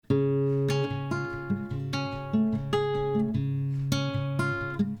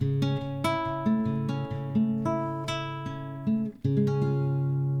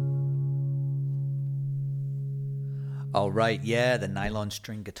All right, yeah, the nylon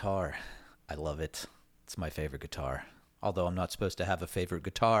string guitar. I love it. It's my favorite guitar. Although I'm not supposed to have a favorite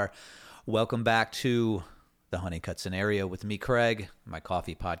guitar. Welcome back to the Honeycut Scenario with me, Craig, my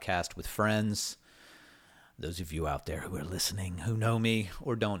coffee podcast with friends. Those of you out there who are listening, who know me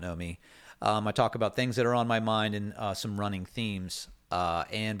or don't know me, I talk about things that are on my mind and some running themes.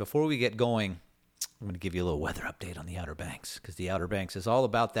 And before we get going, I'm going to give you a little weather update on the Outer Banks, because the Outer Banks is all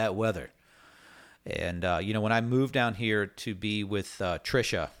about that weather. And, when I moved down here to be with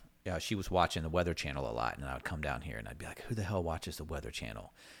Trisha, she was watching the Weather Channel a lot, and I would come down here and I'd be like, who the hell watches the Weather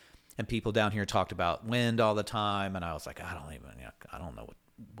Channel? And people down here talked about wind all the time, and I was like, I don't know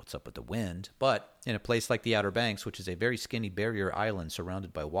what's up with the wind. But in a place like the Outer Banks, which is a very skinny barrier island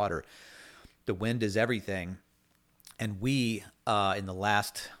surrounded by water, the wind is everything. And we, in the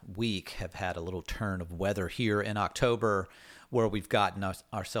last week, have had a little turn of weather here in October, where we've gotten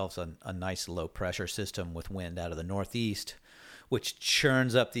ourselves a nice low-pressure system with wind out of the northeast, which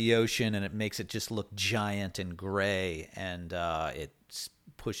churns up the ocean, and it makes it just look giant and gray, and it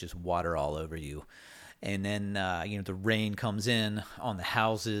pushes water all over you. And then, the rain comes in on the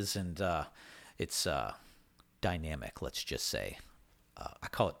houses, and it's dynamic, let's just say. I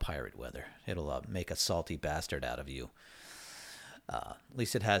call it pirate weather. It'll make a salty bastard out of you. At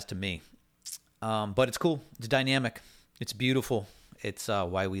least it has to me. But it's cool. It's dynamic. It's beautiful. It's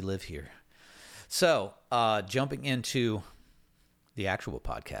why we live here. So, jumping into the actual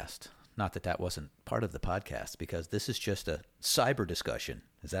podcast. Not that wasn't part of the podcast, because this is just a cyber discussion.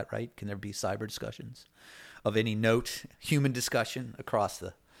 Is that right? Can there be cyber discussions of any note, human discussion across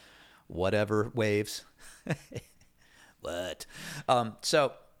the whatever waves? What? Kind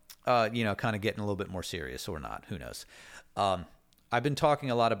of getting a little bit more serious, or not, who knows. I've been talking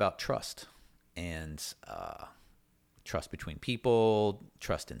a lot about trust, and trust between people,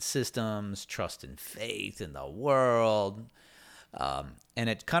 trust in systems, trust in faith in the world. And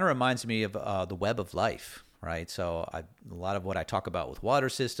it kind of reminds me of the web of life, right? So a lot of what I talk about with water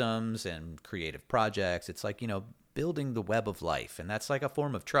systems and creative projects, it's like, building the web of life. And that's like a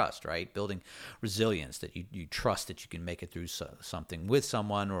form of trust, right? Building resilience, that you trust that you can make it through something with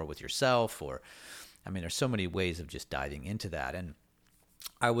someone or with yourself. There's so many ways of just diving into that. And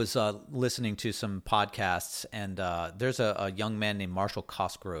I was listening to some podcasts, and there's a young man named Marshall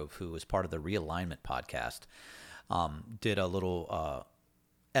Cosgrove, who was part of the Realignment podcast, did a little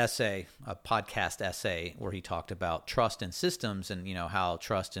essay, a podcast essay, where he talked about trust in systems, and how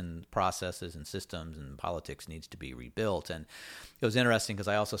trust in processes and systems and politics needs to be rebuilt. And it was interesting because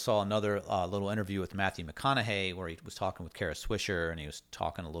I also saw another little interview with Matthew McConaughey, where he was talking with Kara Swisher, and he was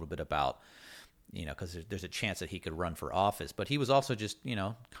talking a little bit about, because there's a chance that he could run for office, but he was also just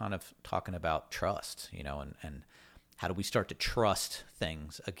kind of talking about trust, and how do we start to trust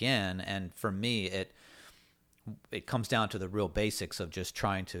things again. And for me, it comes down to the real basics of just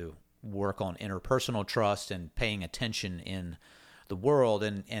trying to work on interpersonal trust and paying attention in the world.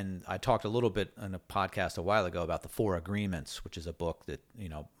 And I talked a little bit in a podcast a while ago about the 4 Agreements, which is a book that,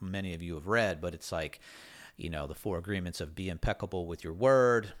 many of you have read, but it's like, the 4 Agreements of be impeccable with your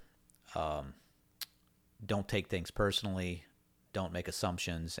word, don't take things personally, don't make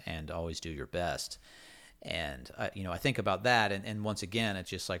assumptions, and always do your best. And, I think about that. And once again, it's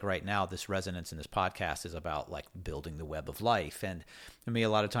just like right now, this resonance in this podcast is about like building the web of life. And for me, a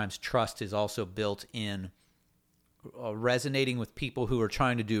lot of times trust is also built in resonating with people who are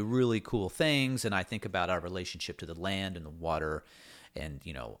trying to do really cool things. And I think about our relationship to the land and the water, and,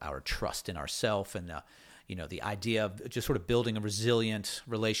 our trust in ourselves, and, the idea of just sort of building a resilient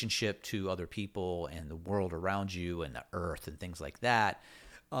relationship to other people and the world around you and the earth and things like that.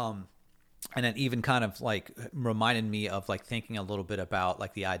 And it even kind of like reminded me of like thinking a little bit about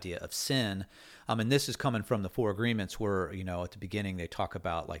like the idea of sin. And this is coming from the 4 Agreements, where, at the beginning they talk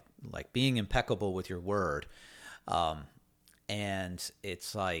about like being impeccable with your word. And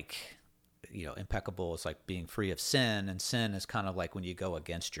it's like, impeccable is like being free of sin, and sin is kind of like when you go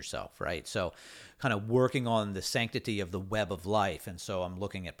against yourself, right? So kind of working on the sanctity of the web of life. And so I'm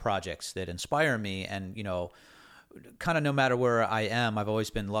looking at projects that inspire me, and, kind of no matter where I am, I've always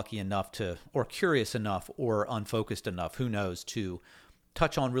been lucky enough to, or curious enough, or unfocused enough, who knows, to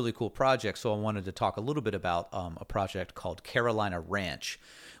touch on really cool projects. So I wanted to talk a little bit about a project called Carolina Ranch,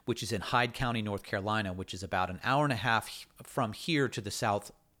 which is in Hyde County, North Carolina, which is about an hour and a half from here to the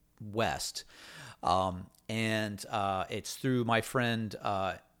southwest. And it's through my friend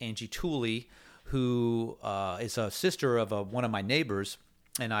Angie Tooley, who is a sister of one of my neighbors,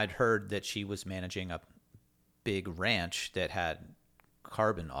 and I'd heard that she was managing a big ranch that had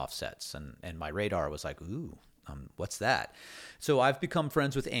carbon offsets, and my radar was like, ooh, What's that? So I've become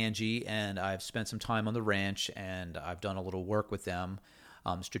friends with Angie, and I've spent some time on the ranch, and I've done a little work with them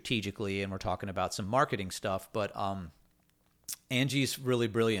strategically, and we're talking about some marketing stuff. But Angie's really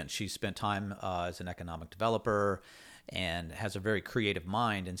brilliant. She spent time as an economic developer and has a very creative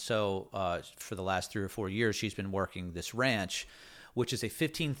mind. And so for the last 3 or 4 years, she's been working this ranch, which is a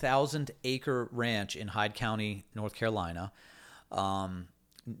 15,000 acre ranch in Hyde County, North Carolina.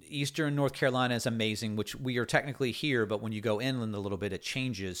 Eastern North Carolina is amazing, which we are technically here, but when you go inland a little bit, it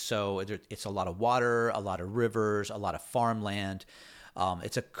changes. So it's a lot of water, a lot of rivers, a lot of farmland.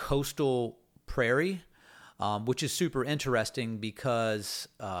 It's a coastal prairie, which is super interesting because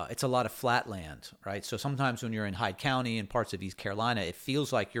it's a lot of flat land, right? So sometimes when you're in Hyde County and parts of East Carolina, it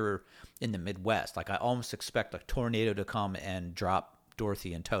feels like you're in the Midwest. Like I almost expect a tornado to come and drop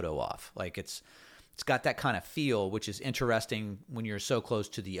Dorothy and Toto off. Like it's got that kind of feel, which is interesting when you're so close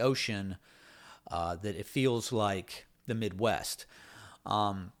to the ocean that it feels like the Midwest.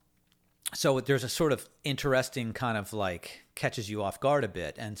 So there's a sort of interesting kind of like catches you off guard a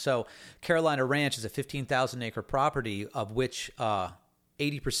bit. And so Carolina Ranch is a 15,000 acre property of which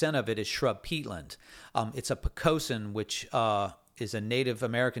 80% of it is shrub peatland. It's a pocosin, which is a Native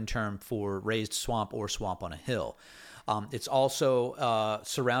American term for raised swamp or swamp on a hill. It's also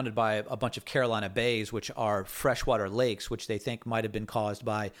surrounded by a bunch of Carolina bays, which are freshwater lakes, which they think might have been caused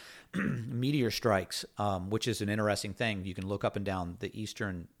by meteor strikes, which is an interesting thing. You can look up and down the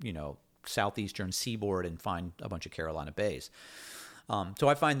eastern, southeastern seaboard and find a bunch of Carolina bays. So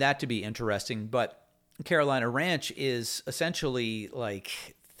I find that to be interesting. But Carolina Ranch is essentially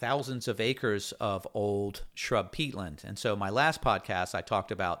like thousands of acres of old shrub peatland. And so my last podcast, I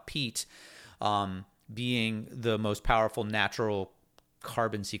talked about peat being the most powerful natural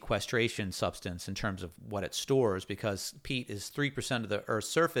carbon sequestration substance in terms of what it stores, because peat is 3% of the Earth's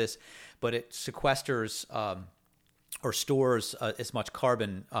surface, but it sequesters or stores as much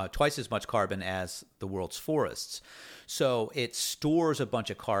carbon, twice as much carbon as the world's forests. So it stores a bunch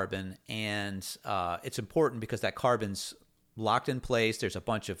of carbon, and it's important because that carbon's locked in place. There's a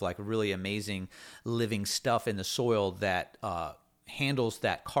bunch of like really amazing living stuff in the soil that handles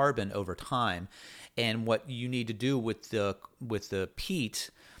that carbon over time. And what you need to do with the peat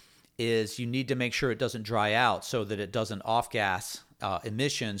is you need to make sure it doesn't dry out so that it doesn't off-gas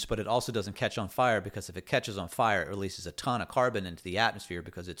emissions, but it also doesn't catch on fire, because if it catches on fire, it releases a ton of carbon into the atmosphere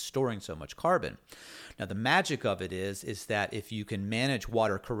because it's storing so much carbon. Now, the magic of it is that if you can manage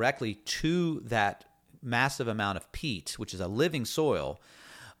water correctly to that massive amount of peat, which is a living soil,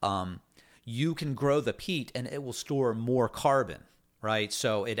 you can grow the peat and it will store more carbon. Right,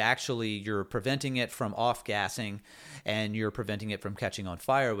 so you're preventing it from off-gassing, and you're preventing it from catching on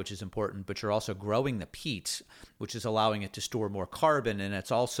fire, which is important. But you're also growing the peat, which is allowing it to store more carbon, and it's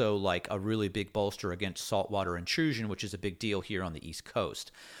also like a really big bolster against saltwater intrusion, which is a big deal here on the East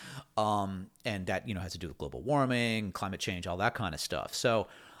Coast, and that has to do with global warming, climate change, all that kind of stuff. So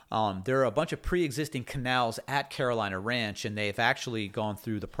there are a bunch of pre-existing canals at Carolina Ranch, and they've actually gone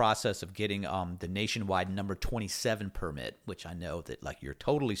through the process of getting the nationwide number 27 permit, which I know that like you're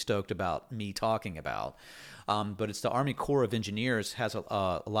totally stoked about me talking about. But it's the Army Corps of Engineers has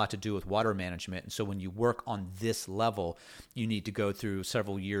a lot to do with water management. And so when you work on this level, you need to go through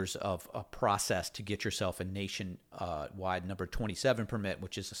several years of a process to get yourself a nationwide number 27 permit,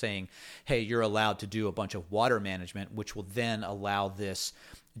 which is saying, hey, you're allowed to do a bunch of water management, which will then allow this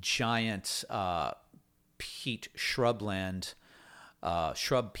giant peat shrub peatland,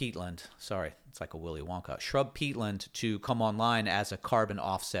 sorry, it's like a Willy Wonka, shrub peatland to come online as a carbon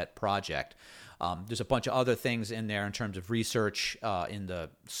offset project. There's a bunch of other things in there in terms of research in the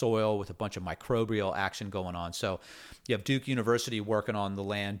soil with a bunch of microbial action going on. So you have Duke University working on the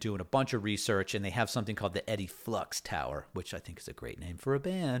land, doing a bunch of research, and they have something called the Eddy Flux Tower, which I think is a great name for a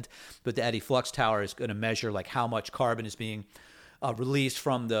band. But the Eddy Flux Tower is going to measure like how much carbon is being released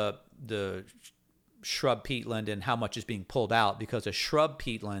from the shrub peatland and how much is being pulled out, because a shrub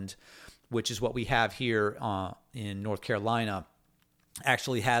peatland, which is what we have here in North Carolina,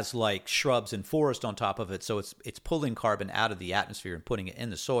 actually has like shrubs and forest on top of it. So it's pulling carbon out of the atmosphere and putting it in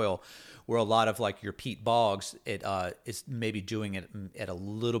the soil, where a lot of like your peat bogs, it is maybe doing it at a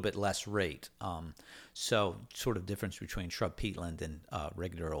little bit less rate. So sort of difference between shrub peatland and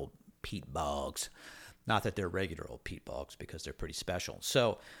regular old peat bogs. Not that they're regular old peat bogs, because they're pretty special.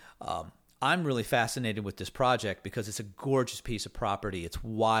 So I'm really fascinated with this project because it's a gorgeous piece of property. It's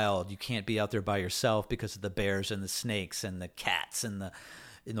wild. You can't be out there by yourself because of the bears and the snakes and the cats and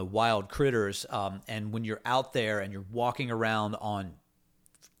the wild critters. And when you're out there and you're walking around on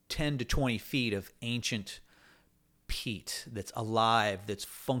 10 to 20 feet of ancient peat, that's alive, that's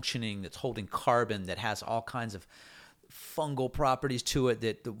functioning, that's holding carbon, that has all kinds of fungal properties to it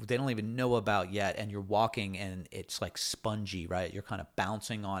that they don't even know about yet. And you're walking and it's like spongy, right? You're kind of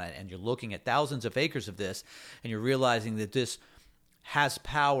bouncing on it and you're looking at thousands of acres of this and you're realizing that this has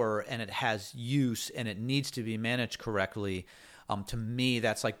power and it has use and it needs to be managed correctly. To me,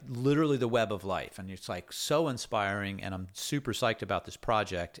 that's like literally the web of life. And it's like so inspiring, and I'm super psyched about this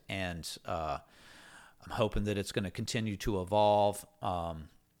project. And I'm hoping that it's going to continue to evolve.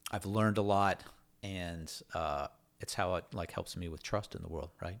 I've learned a lot, and it's how it like helps me with trust in the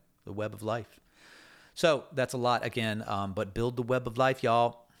world, right? The web of life. So that's a lot again, but build the web of life,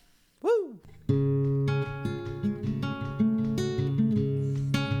 y'all.